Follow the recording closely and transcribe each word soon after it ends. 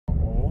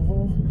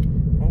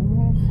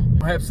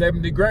I have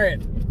 70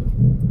 grand.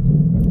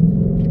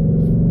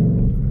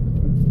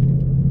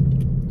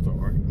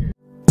 Sorry.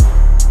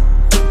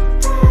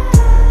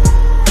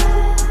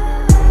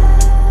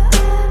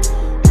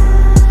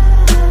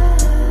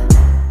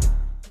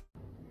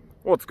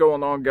 What's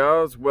going on,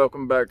 guys?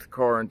 Welcome back to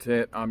Car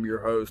Intent. I'm your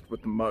host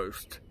with the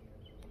most,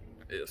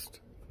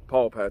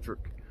 Paul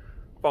Patrick.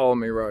 Follow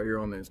me right here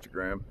on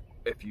Instagram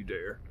if you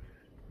dare.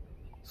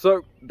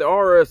 So the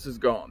RS is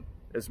gone.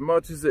 As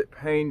much as it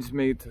pains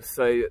me to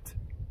say it,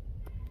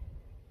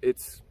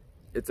 it's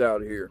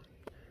out of here.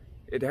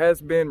 It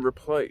has been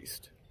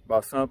replaced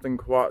by something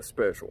quite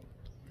special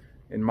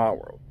in my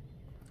world.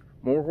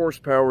 More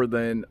horsepower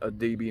than a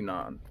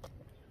DB9.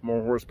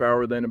 More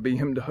horsepower than a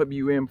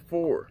BMW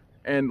M4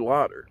 and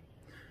lighter.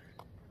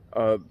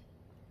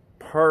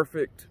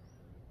 Perfect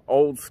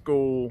old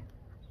school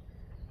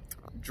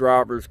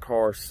driver's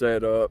car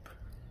setup,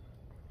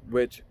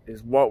 which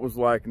is what was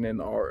lacking in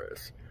the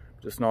RS.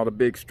 Just not a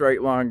big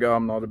straight line guy.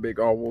 I'm not a big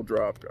all-wheel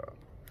drive guy.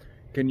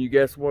 Can you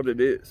guess what it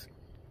is?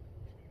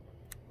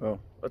 Well,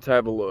 let's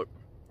have a look.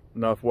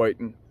 Enough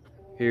waiting.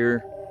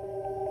 Here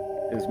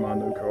is my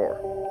new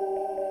car.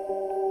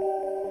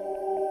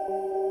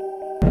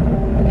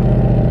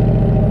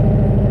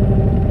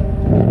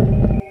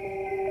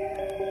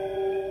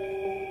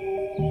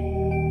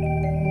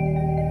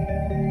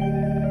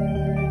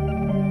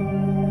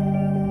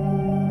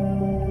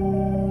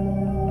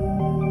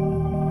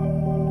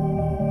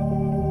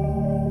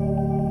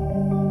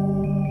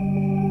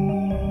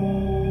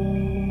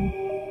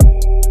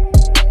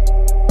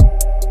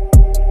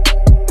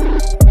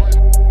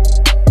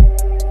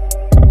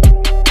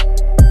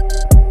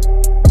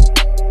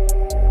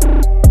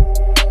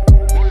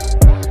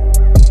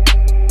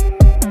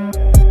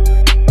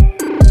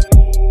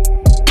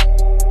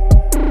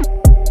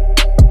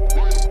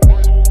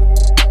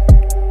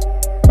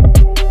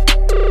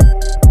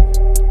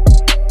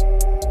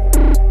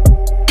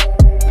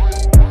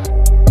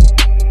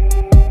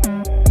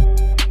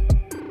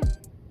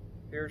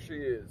 Here she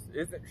is.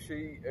 Isn't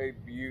she a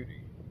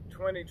beauty?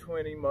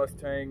 2020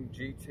 Mustang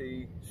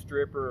GT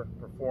Stripper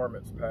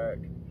Performance Pack.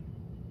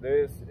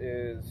 This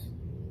is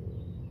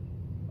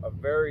a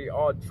very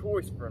odd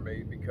choice for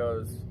me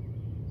because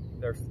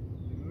there's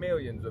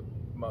millions of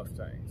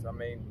Mustangs. I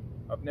mean,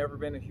 I've never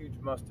been a huge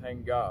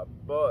Mustang guy,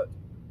 but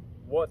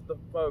what the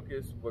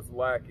Focus was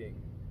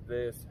lacking,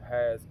 this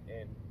has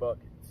in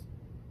buckets.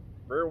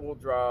 Rear wheel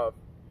drive,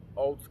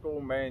 old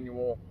school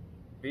manual,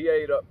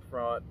 V8 up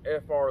front,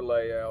 FR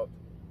layout.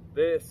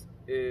 This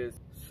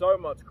is so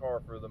much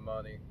car for the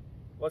money.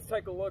 Let's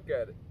take a look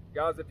at it.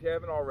 Guys, if you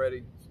haven't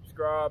already,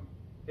 subscribe,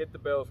 hit the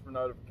bells for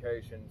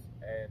notifications,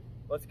 and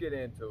let's get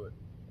into it.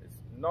 It's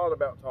not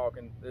about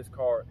talking. This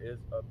car is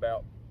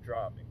about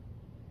driving.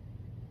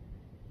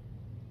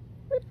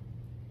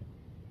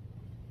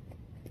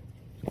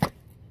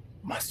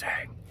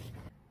 Mustang.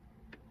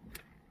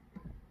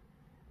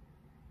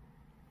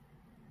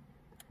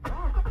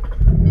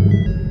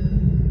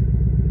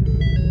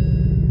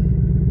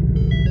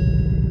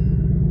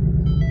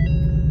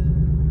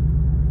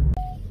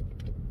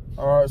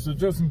 Alright, so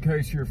just in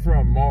case you're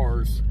from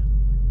Mars,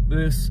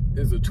 this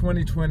is a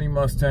 2020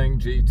 Mustang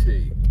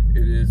GT.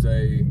 It is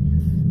a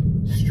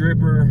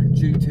stripper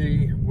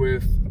GT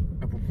with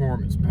a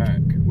performance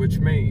pack, which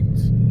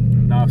means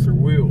nicer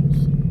wheels,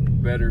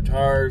 better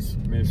tires,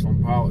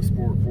 Michelin Pilot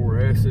Sport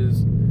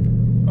 4S's,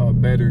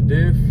 better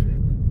diff,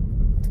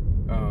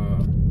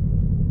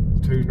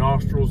 2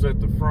 nostrils at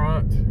the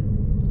front,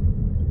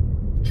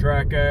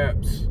 track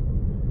apps,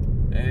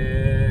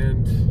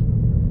 and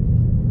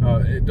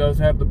it does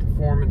have the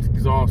performance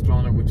exhaust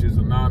on it, which is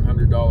a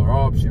 $900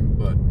 option,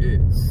 but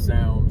it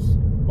sounds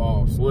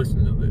boss.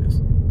 Listen to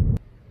this.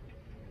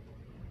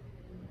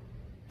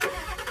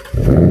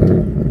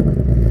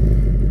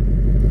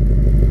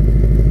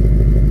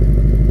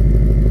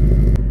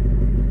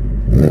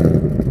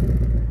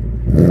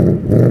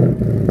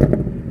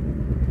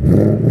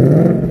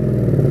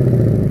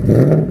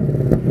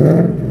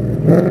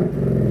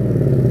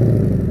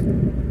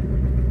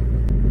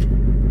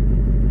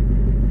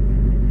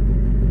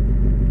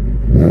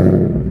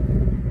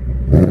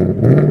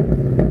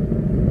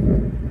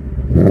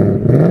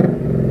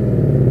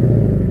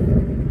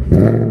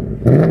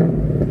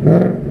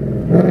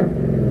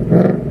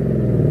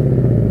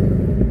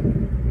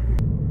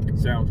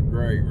 Sounds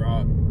great,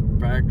 right?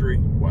 Factory,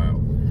 wow.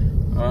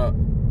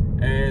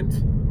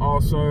 And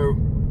also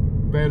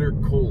better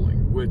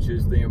cooling, which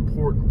is the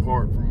important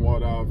part from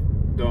what I've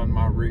done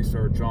my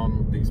research on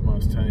with these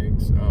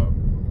Mustangs.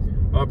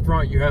 Up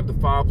front you have the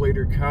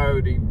 5-liter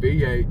Coyote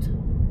V8.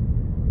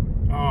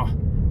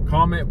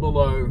 Comment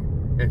below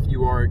if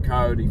you are a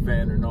Coyote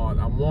fan or not.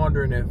 I'm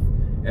wondering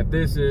if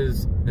this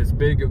is as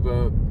big of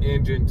a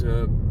engine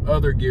to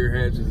other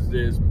gearheads as it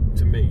is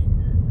to me.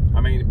 I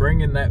mean,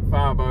 bringing that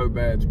 5.0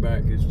 badge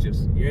back is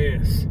just,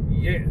 yes,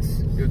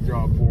 good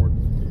job, Ford.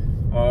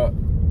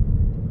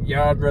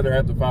 Yeah, I'd rather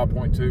have the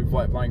 5.2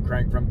 flat plane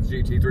crank from the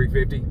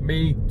GT350.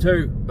 Me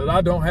too, but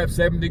I don't have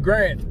 70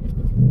 grand.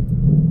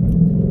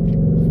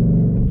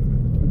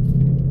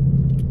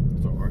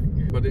 Sorry.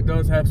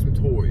 does have some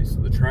toys.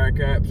 The track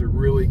apps are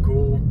really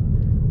cool.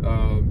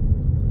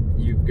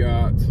 You've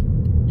got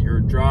your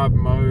drive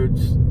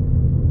modes,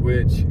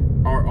 which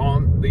are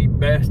on the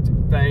best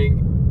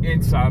thing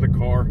inside a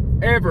car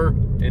ever.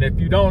 And if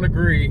you don't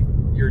agree,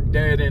 you're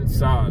dead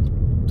inside.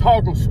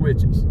 Toggle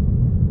switches.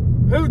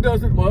 Who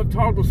doesn't love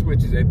toggle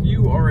switches? If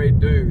you are a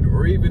dude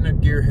or even a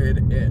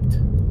gearhead-ette,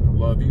 I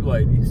love you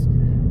ladies.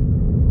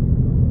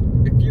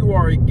 If you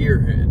are a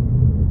gearhead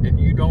and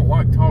you don't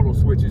like toggle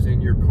switches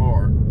in your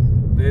car,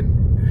 then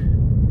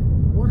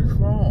what is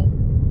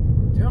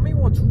wrong? Tell me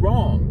what's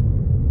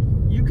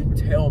wrong. You can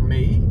tell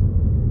me.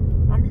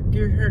 I'm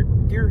your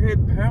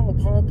gearhead pal,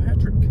 Paul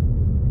Patrick.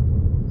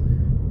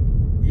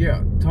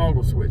 Yeah,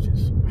 toggle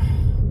switches.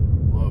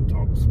 Love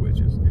toggle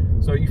switches.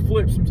 So you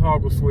flip some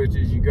toggle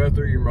switches, you go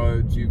through your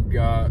modes. You've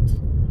got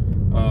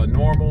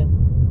normal,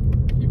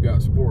 you've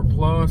got Sport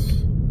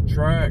Plus,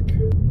 track,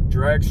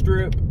 drag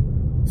strip,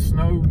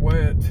 snow,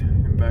 wet,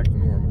 and back to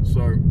normal.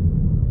 So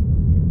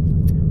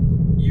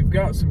you've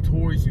got some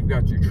toys, you've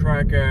got your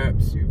track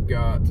apps, you've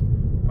got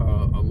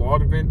a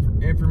lot of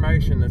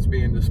information that's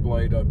being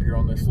displayed up here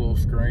on this little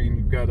screen.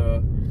 You've got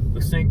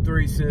the Sync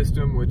 3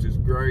 system, which is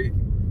great.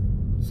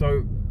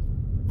 So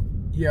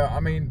yeah, I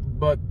mean,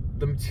 but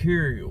the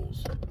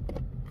materials,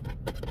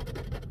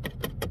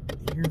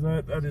 you hear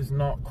that? That is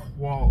not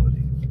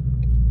quality.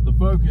 The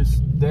Focus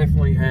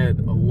definitely had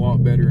a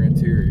lot better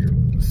interior.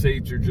 The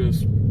seats are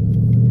just,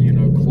 you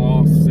know,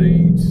 cloth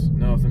seats,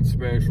 nothing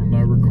special, no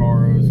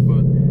Recaros,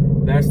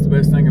 but that's the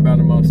best thing about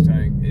a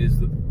Mustang, is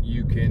that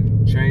you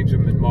can change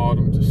them and mod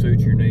them to suit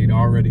your need. I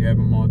already have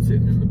a mod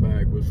sitting in the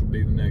back, which will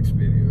be the next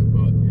video.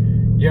 But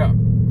yeah,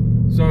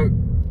 so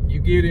you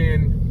get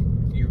in,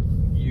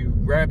 you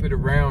wrap it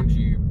around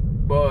you,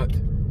 but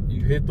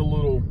you hit the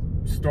little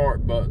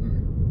start button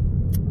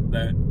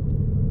that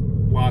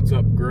lights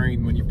up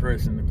green when you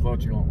press in the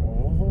clutch. You're like,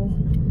 oh,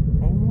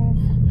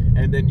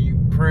 and then you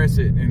press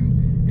it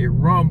and it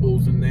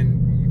rumbles, and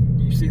then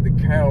you see the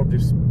cow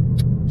just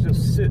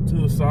sit to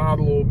the side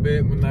a little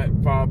bit when that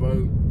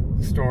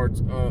 5.0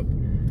 starts up.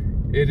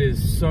 It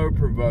is so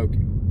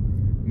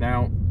provoking.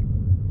 Now,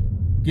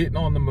 getting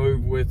on the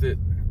move with it,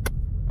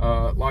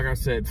 like I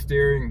said,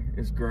 steering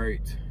is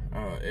great.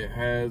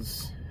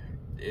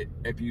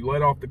 If you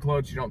let off the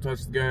clutch, you don't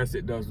touch the gas,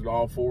 it does it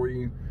all for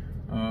you,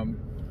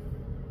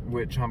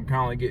 which I'm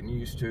kind of getting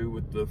used to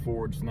with the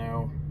Fords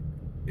now.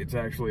 It's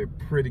actually a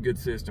pretty good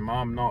system.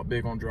 I'm not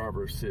big on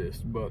driver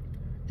assist, but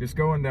just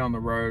going down the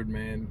road,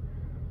 man,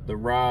 the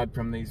ride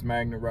from these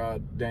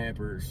MagneRide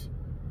dampers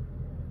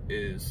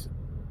is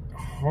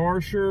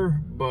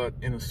harsher, but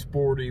in a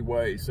sporty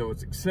way, so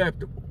it's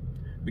acceptable,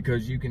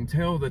 because you can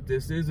tell that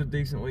this is a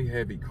decently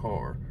heavy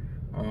car,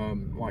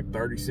 like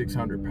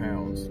 3,600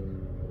 pounds,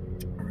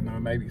 or no,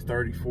 maybe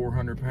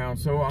 3,400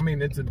 pounds. So I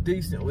mean, it's a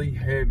decently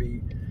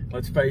heavy,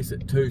 let's face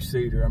it,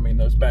 two-seater. I mean,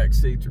 those back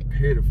seats are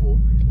pitiful.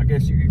 I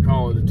guess you could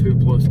call it a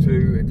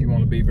 2+2 if you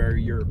want to be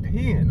very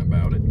European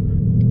about it,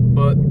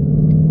 but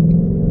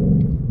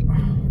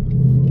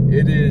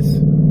it is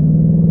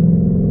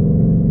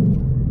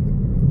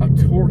a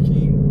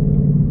torquey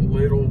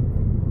little,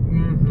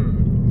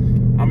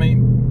 I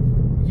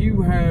mean,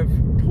 you have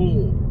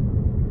pull.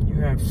 You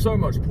have so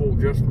much pull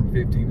just from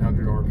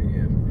 1,500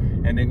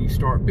 RPM. And then you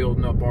start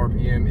building up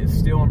RPM. It's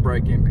still in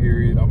break-in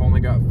period. I've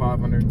only got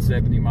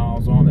 570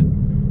 miles on it.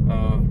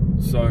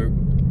 So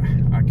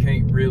I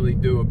can't really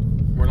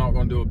we're not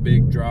going to do a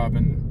big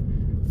driving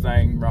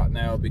thing right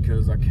now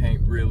because I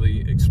can't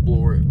really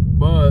explore it.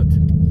 But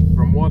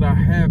from what I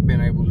have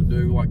been able to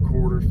do, like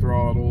quarter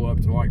throttle up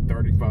to like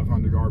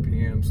 3,500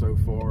 RPM so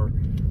far,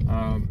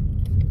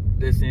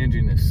 this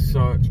engine is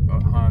such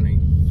a honey.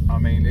 I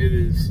mean,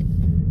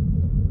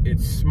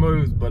 it's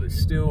smooth, but it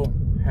still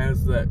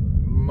has that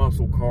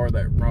muscle car,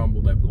 that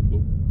rumble, that bloop,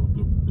 bloop, bloop,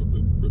 bloop,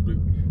 bloop, bloop,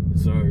 bloop.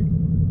 So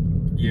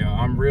yeah,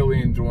 I'm really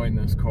enjoying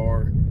this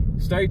car.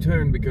 Stay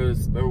tuned,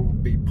 because there will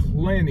be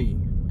plenty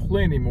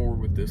more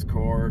with this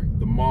car.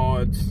 The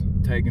mods,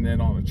 taking it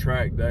on a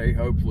track day,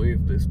 hopefully,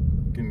 if this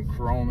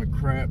corona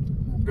crap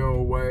will go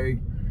away.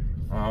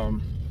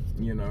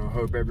 You know,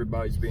 hope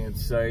everybody's being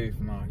safe,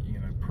 and you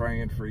know,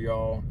 praying for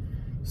y'all.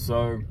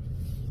 So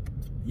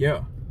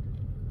yeah,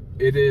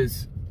 it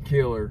is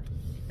killer,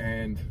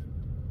 and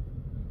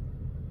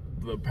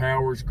the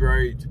power's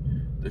great.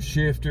 The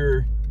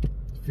shifter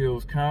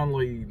feels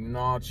kindly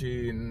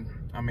notchy, and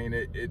I mean,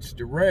 it's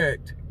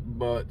direct,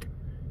 but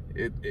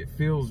it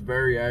feels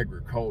very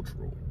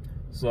agricultural.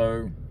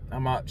 So I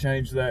might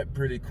change that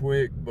pretty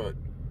quick, but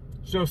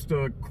just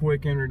a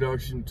quick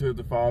introduction to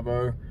the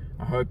 5.0.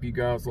 I hope you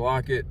guys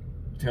like it.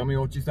 Tell me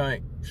what you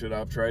think. Should I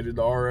have traded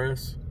the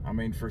RS? I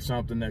mean, for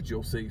something that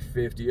you'll see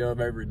 50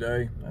 of every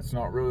day, that's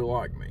not really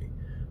like me.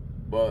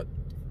 But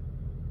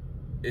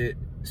it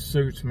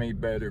suits me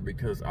better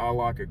because I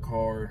like a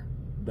car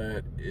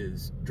that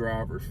is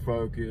driver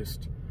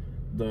focused.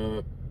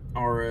 The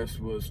RS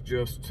was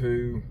just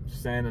too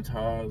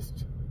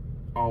sanitized,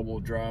 all-wheel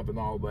drive and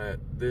all that.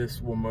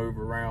 This will move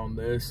around.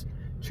 This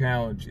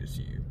challenges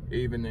you.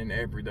 even in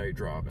everyday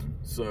driving.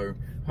 So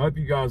hope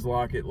you guys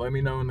like it. Let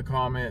me know in the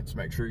comments.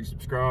 Make sure you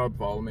subscribe,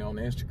 follow me on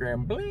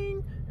Instagram,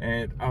 bling,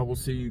 and I will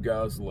see you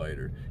guys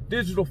later.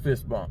 Digital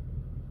fist bump.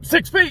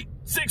 6 feet,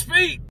 6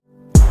 feet.